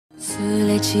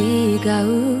れ違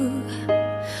う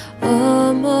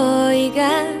思い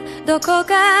がどこ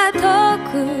か遠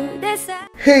くでさ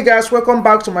Hey guys, welcome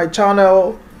back to my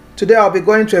channel. Today I'll be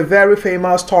going to a very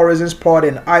famous tourism spot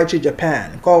in Aichi,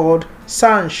 Japan called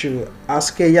Sanshu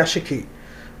Asuke Yashiki.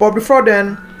 But before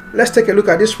then, let's take a look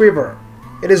at this river.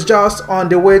 It is just on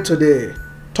the way to the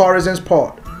tourism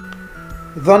spot.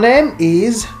 The name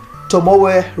is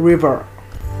Tomoe River.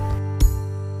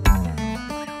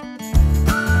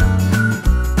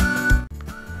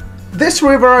 This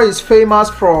river is famous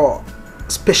for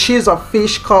a species of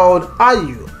fish called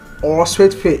ayu or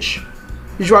sweet fish,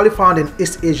 usually found in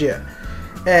East Asia.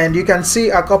 And you can see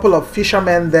a couple of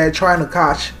fishermen there trying to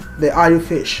catch the ayu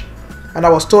fish. And I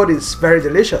was told it's very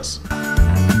delicious.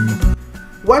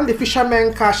 When the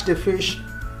fishermen catch the fish,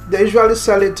 they usually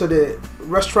sell it to the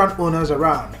restaurant owners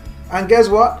around. And guess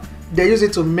what? They use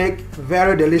it to make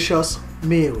very delicious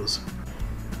meals.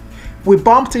 We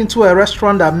bumped into a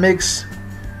restaurant that makes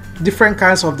different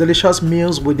kinds of delicious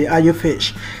meals with the ayu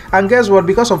fish. And guess what?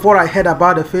 Because of what I heard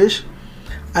about the fish,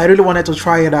 I really wanted to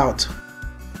try it out.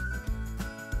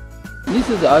 This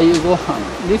is ayu gohan,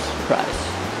 this price.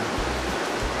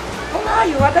 この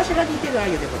鮎、私が煮てる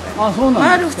鮎でございます。あ、そうなん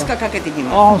丸ですか。2日かけてきま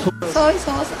す。あ、そう。ソイ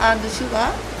ソース&シュガ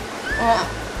ー。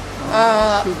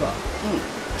シュガー。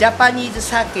ジャパニーズ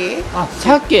酒。あ、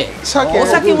鮭。お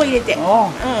酒も入れて。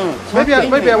Maybe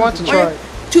I want to try.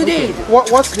 Today.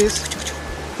 What's this?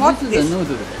 This is the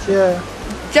noodle. Yeah.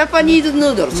 ジャパニーズヌ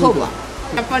ードル、そば。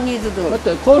ジャパニーズヌー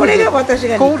ドル。これが私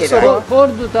が煮てる。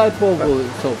Cold type of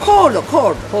soba. Cold.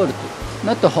 Cold.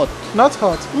 Not hot. Not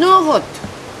hot. No hot.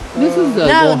 This is the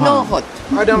No, gohan. no hot.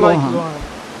 I don't like Gohan.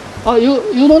 gohan.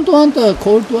 You don't want a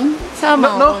cold one? Summer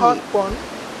No only. hot one.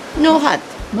 No hot.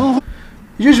 No.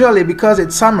 Usually because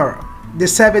it's summer, they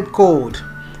serve it cold.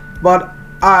 But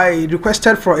I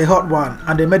requested for a hot one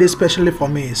and they made it specially for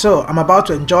me. So I'm about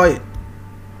to enjoy it.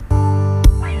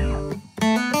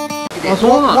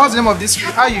 What's the name of this fish?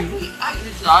 Ayu.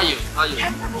 This is ayu.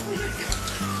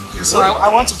 So I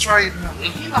want to try it now.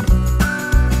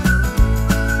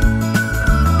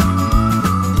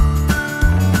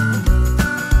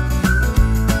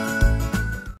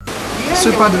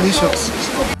 Super delicious.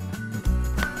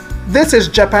 This is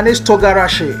Japanese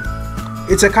togarashi.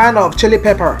 It's a kind of chili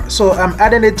pepper, so I'm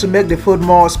adding it to make the food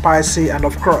more spicy and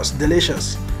of course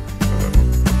delicious.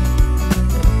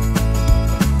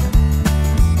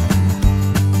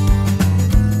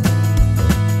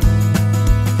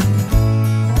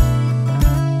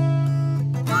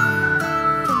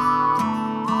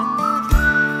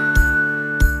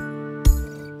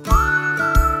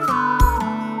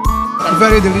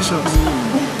 Very delicious.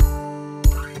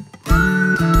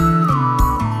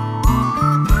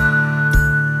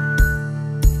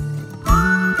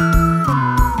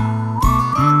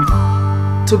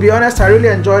 To be honest, I really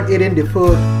enjoyed eating the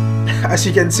food. As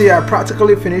you can see, I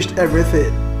practically finished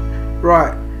everything.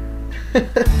 Right.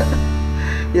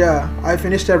 Yeah, I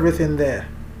finished everything there.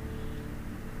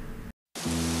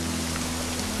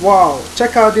 Wow,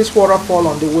 check out this waterfall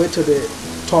on the way to the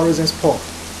tourism spot.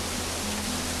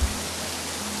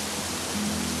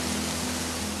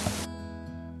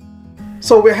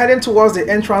 So we're heading towards the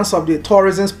entrance of the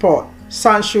tourism spot,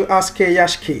 Sanshu Asuke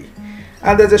Yashiki.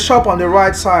 And there's a shop on the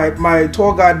right side. My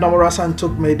tour guide Nomura-san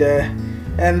took me there.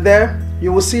 And there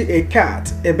you will see a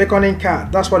cat, a beckoning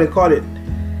cat. That's what they call it.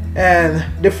 And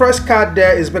the first cat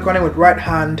there is beckoning with right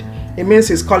hand. It means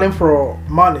he's calling for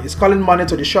money. He's calling money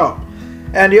to the shop.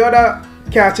 And the other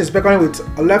cat is beckoning with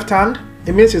a left hand.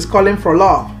 It means he's calling for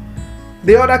love.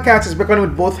 The other cat is beckoning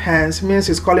with both hands. It means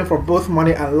he's calling for both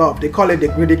money and love. They call it the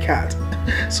greedy cat.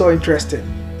 So interesting.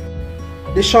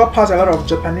 The shop has a lot of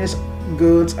Japanese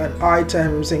goods and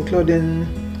items, including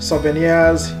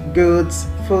souvenirs, goods,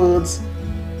 foods,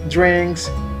 drinks,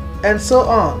 and so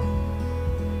on.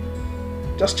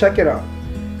 Just check it out.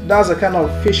 That's a kind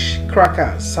of fish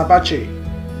crackers, sabachi,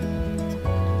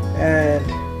 and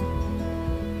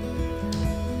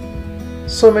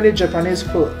so many Japanese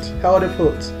foods, healthy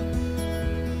foods.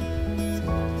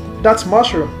 That's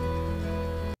mushroom.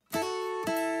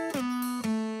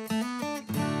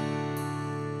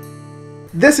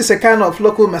 This is a kind of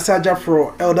local massager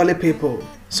for elderly people.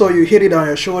 So you hit it on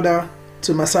your shoulder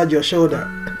to massage your shoulder.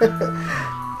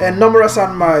 And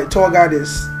Nomura-san, my tour guide,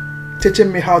 is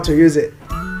teaching me how to use it.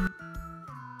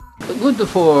 Good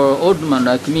for old man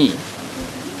like me.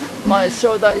 My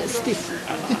shoulder is stiff.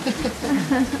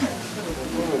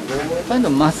 Kind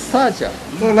of massager.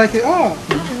 Oh,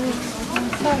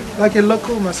 like a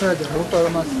local massager. Local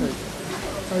massage.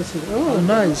 I see. Oh,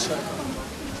 nice.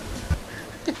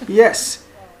 Yes,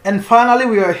 and finally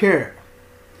we are here.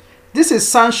 This is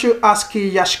Sanshu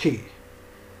Asuke Yashiki.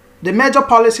 The major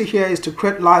policy here is to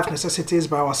create life necessities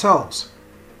by ourselves.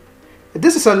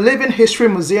 This is a living history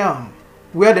museum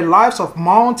where the lives of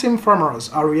mountain farmers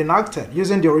are reenacted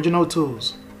using the original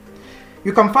tools.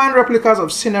 You can find replicas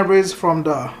of sceneries from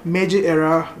the Meiji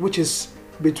era, which is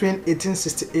between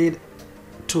 1868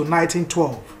 to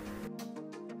 1912.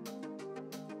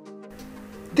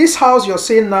 This house you're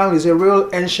seeing now is a real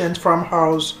ancient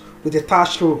farmhouse with a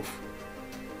thatched roof.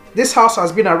 This house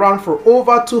has been around for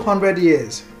over 200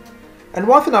 years. And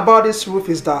one thing about this roof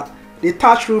is that the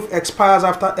thatched roof expires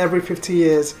after every 50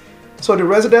 years, so the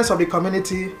residents of the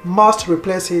community must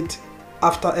replace it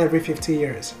after every 50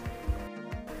 years.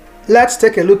 Let's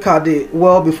take a look at the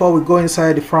well before we go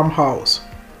inside the farmhouse.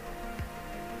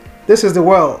 This is the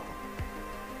well.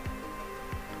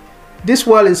 This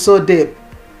well is so deep.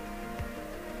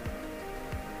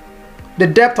 The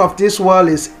depth of this well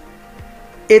is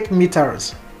 8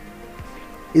 meters.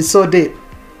 It's so deep.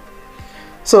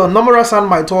 So Nomura-san,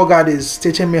 my tour guide, is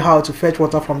teaching me how to fetch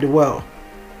water from the well.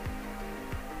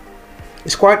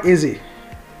 It's quite easy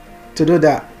to do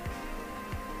that.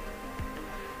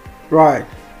 Right.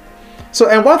 So,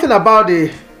 and one thing about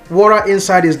the water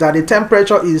inside is that the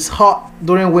temperature is hot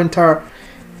during winter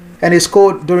and it's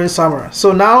cold during summer.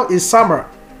 So now it's summer.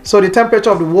 So the temperature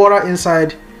of the water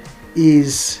inside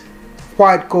is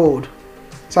quite cold.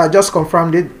 So I just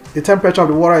confirmed it. The temperature of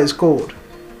the water is cold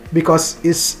because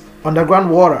it's underground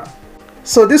water.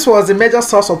 So this was the major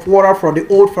source of water for the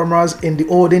old farmers in the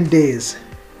olden days.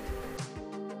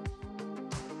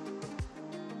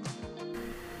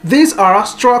 These are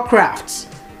straw crafts.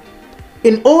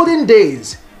 In olden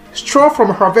days, straw from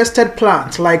harvested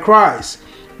plants like rice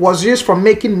was used for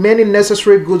making many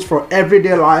necessary goods for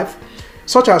everyday life,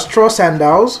 such as straw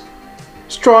sandals,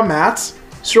 straw mats,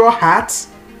 straw hats,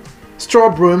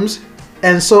 straw brooms,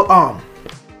 and so on.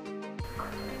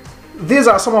 These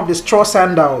are some of the straw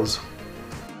sandals.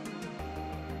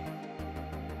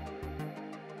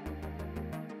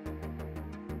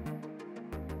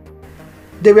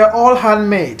 They were all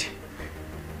handmade.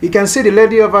 You can see the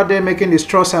lady over there making the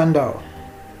straw sandal.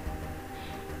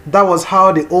 That was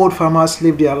how the old farmers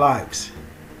lived their lives.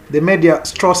 They made their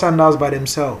straw sandals by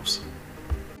themselves.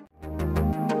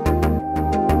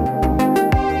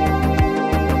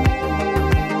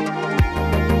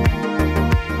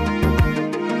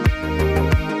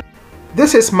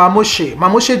 This is mamushi.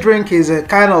 Mamushi drink is a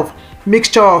kind of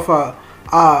mixture of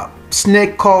a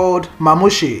snake called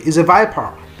mamushi. It's a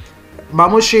viper.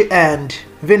 Mamushi and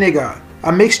vinegar,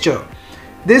 a mixture.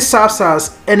 This serves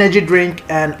as energy drink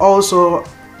and also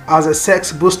as a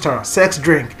sex booster, sex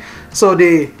drink. So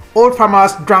the old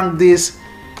farmers drank this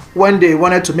when they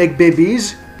wanted to make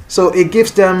babies. So it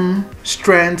gives them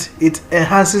strength, it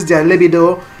enhances their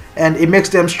libido, and it makes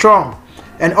them strong.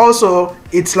 And also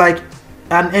it's like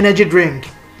an energy drink.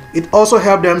 It also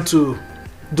helps them to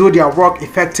do their work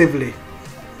effectively.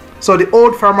 So the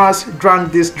old farmers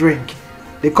drank this drink.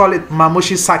 They call it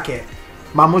mamushi sake,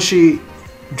 mamushi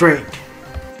drink.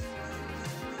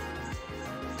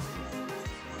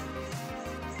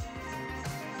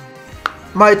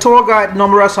 My tour guide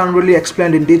Nomura-san really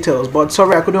explained in details, but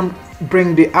sorry I couldn't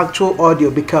bring the actual audio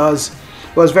because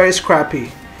it was very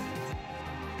scrappy.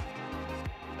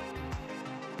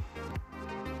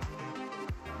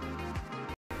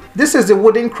 This is the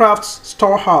wooden crafts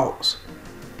storehouse.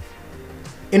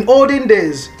 In olden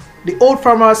days, the old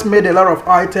farmers made a lot of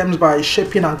items by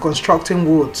shaping and constructing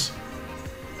woods.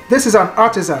 This is an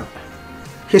artisan.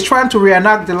 He's trying to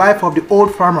reenact the life of the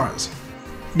old farmers.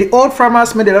 The old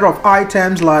farmers made a lot of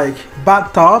items like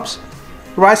bathtubs,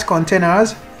 rice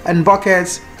containers, and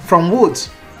buckets from woods.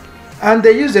 And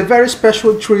they used a very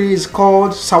special trees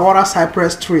called Sawara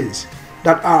cypress trees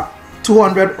that are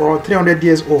 200 or 300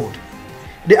 years old.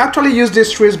 They actually use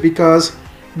these trees because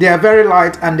they are very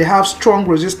light and they have strong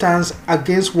resistance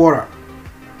against water.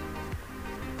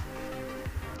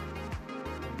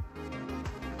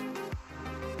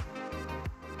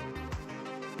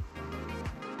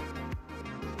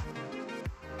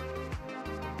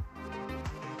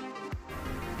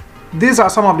 These are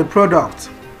some of the products.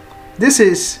 This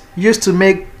is used to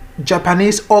make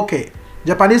Japanese oke.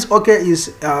 Japanese oke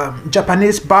is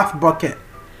Japanese bath bucket.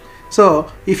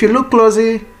 So if you look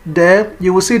closely there,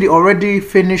 you will see the already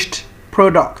finished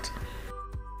product.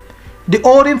 The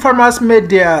olden farmers made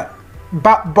their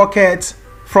bath buckets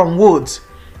from woods,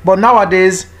 but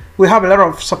nowadays we have a lot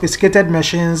of sophisticated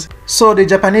machines, so the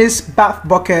Japanese bath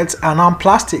buckets are now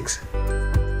plastics.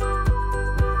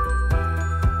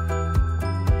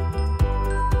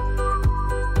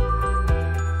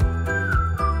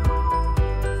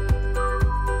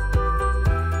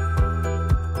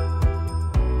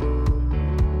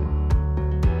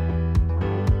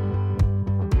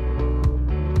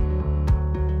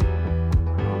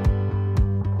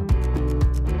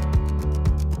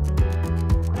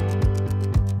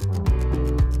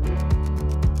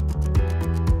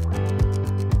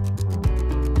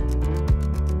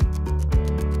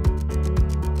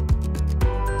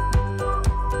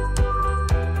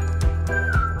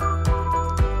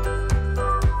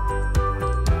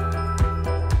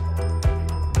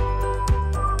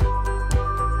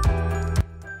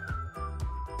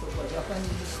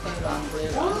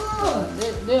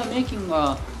 making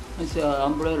it's a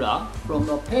umbrella from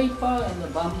the paper and the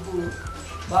bamboo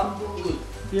wood.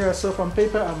 Yeah, so from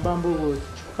paper and bamboo wood.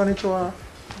 Konnichiwa.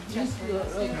 Just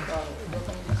like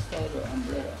Japanese style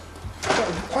umbrella.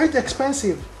 Quite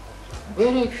expensive.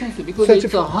 Very expensive because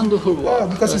it's a handful work. Oh,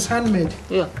 because it's handmade.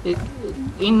 Yeah,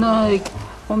 in a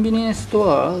convenience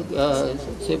store,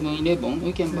 7-Eleven,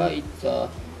 we can buy it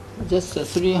just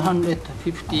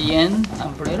 350 yen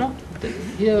umbrella.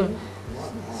 Here,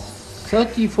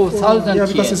 34,000 Yeah,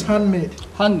 because yen. it's handmade.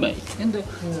 Handmade. And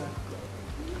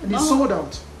And it's sold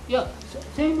out. yeah,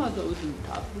 same as the wooden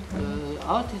top.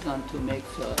 Artisan to make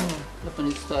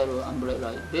Japanese style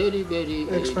umbrella very, very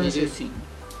expensive. reducing.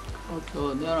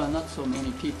 So there are not so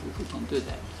many people who can do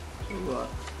that.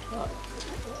 So,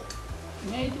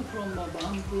 made from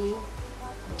bamboo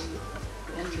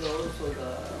and also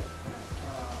the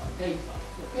paper.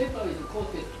 The paper is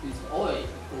coated with oil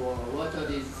for water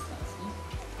resistance.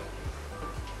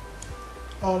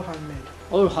 All handmade.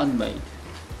 All handmade.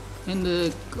 And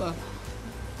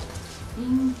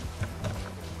in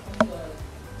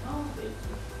nowadays,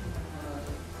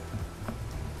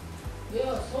 they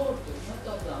are sold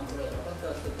not as the umbrella, but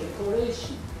as the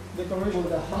decoration for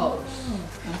the house.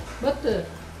 But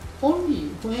only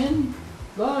when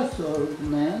girls or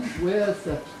men wear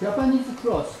the Japanese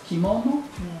clothes, kimono,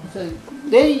 so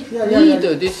they need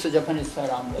this Japanese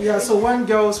style umbrella. Yeah, so when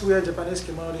girls wear Japanese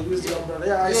kimono, they use the umbrella.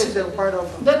 Yeah, I see them quite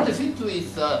often. That fit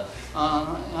with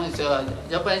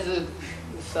Japanese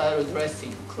style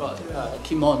dressing cloth,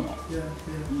 kimono. Yeah.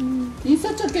 In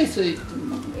such a case,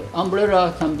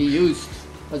 umbrella can be used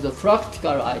as a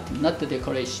practical item, not the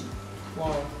decoration.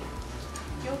 Wow.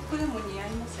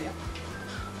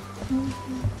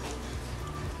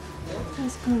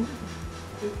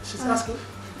 She's asking.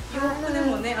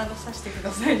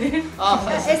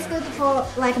 It's good for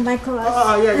like my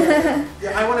clothes.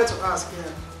 Yeah, I wanted to ask,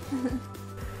 yeah.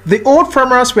 The old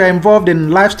farmers were involved in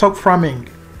livestock farming.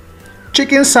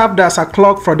 Chicken served as a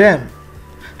clock for them.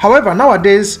 However,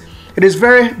 nowadays, it is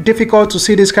very difficult to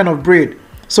see this kind of breed,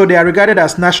 so they are regarded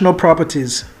as national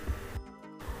properties.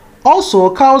 Also,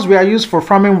 cows were used for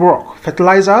farming work,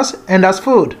 fertilizers, and as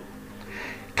food.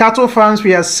 Cattle farms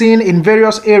were seen in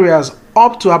various areas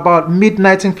up to about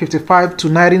mid-1955 to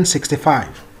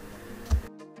 1965.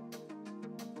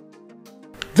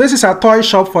 This is a toy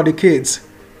shop for the kids.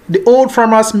 The old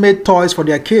farmers made toys for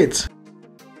their kids.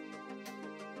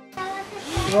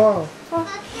 Wow.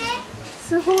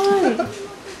 すごい。や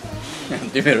っ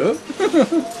てみる？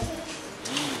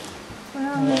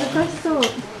難しそう。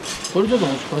これちょっと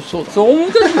難しそうだ。そう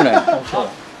難しくない。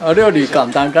あれより簡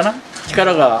単かな。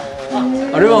力が。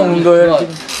あれは運動より。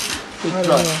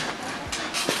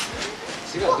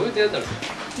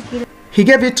He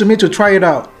gave it to me to try it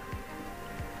out.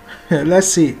 Let's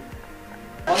see.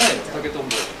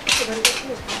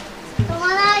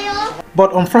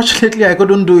 But unfortunately, I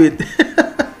couldn't do it.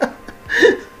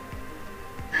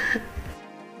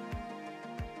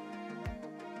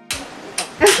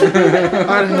 I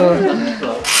don't know.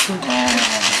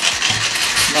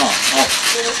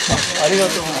 ありが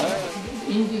とう。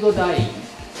インディゴダイイン。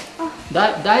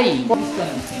ダイイン。Tie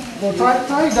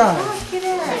dye.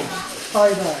 Tie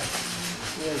dye.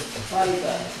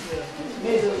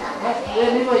 They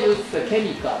never use the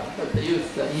chemical, but they use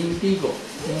the indigo.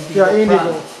 Yeah,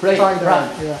 indigo. Tie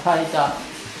dye.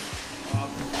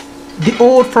 The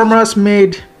old farmers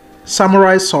made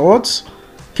samurai swords,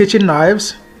 kitchen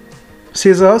knives,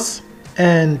 scissors,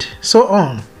 and so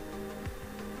on.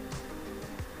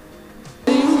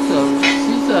 They use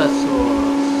scissors or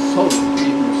salt,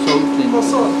 even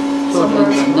salt and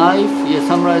the knife, yeah,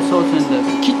 samurai swords and the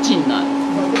kitchen knife.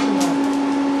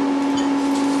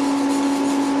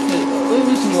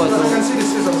 Everything was. I can see the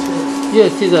scissors here.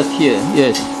 Yes, scissors here.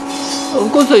 Yes. Of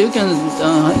course, you can.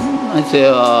 I say.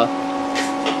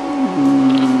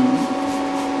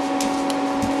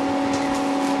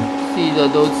 See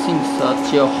those things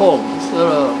at your home. There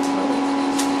are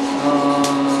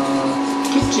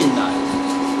kitchen knife.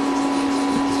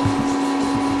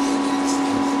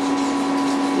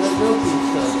 Your job is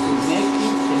to make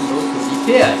it and also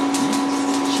repair it.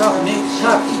 Make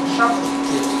sharpening.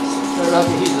 Yes.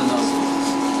 Like his now.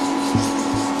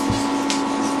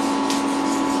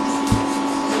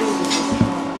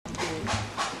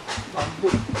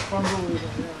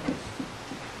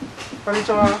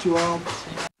 Konnichiwa.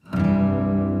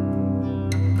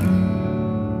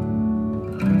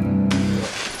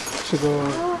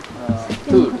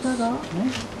 Tools.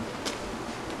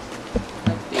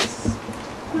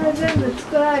 これ全部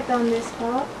作られたんですか？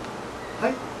は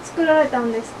い。作られた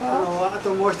んですか？あ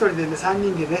ともう一人でね、3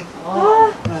人でね。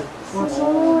ああ、す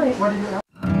ごい。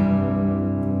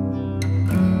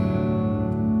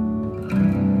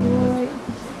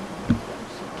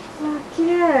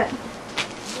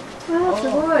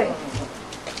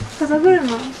風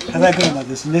車。風車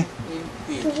ですね。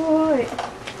すごい。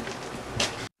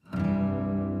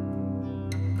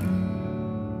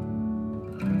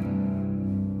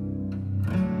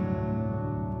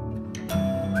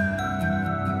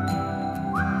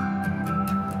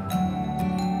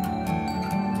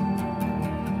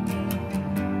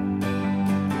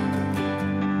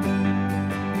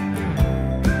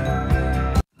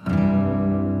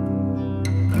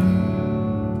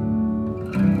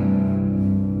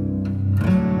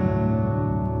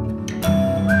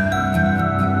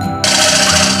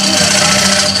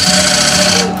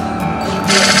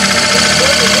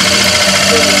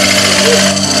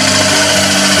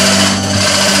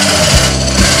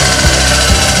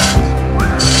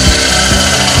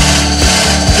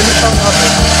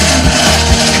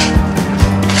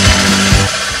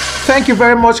Thank you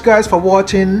very much guys for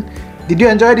watching. Did you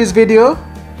enjoy this video?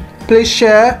 Please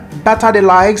share, batter the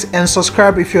likes and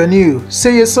subscribe if you're new.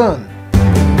 See you soon.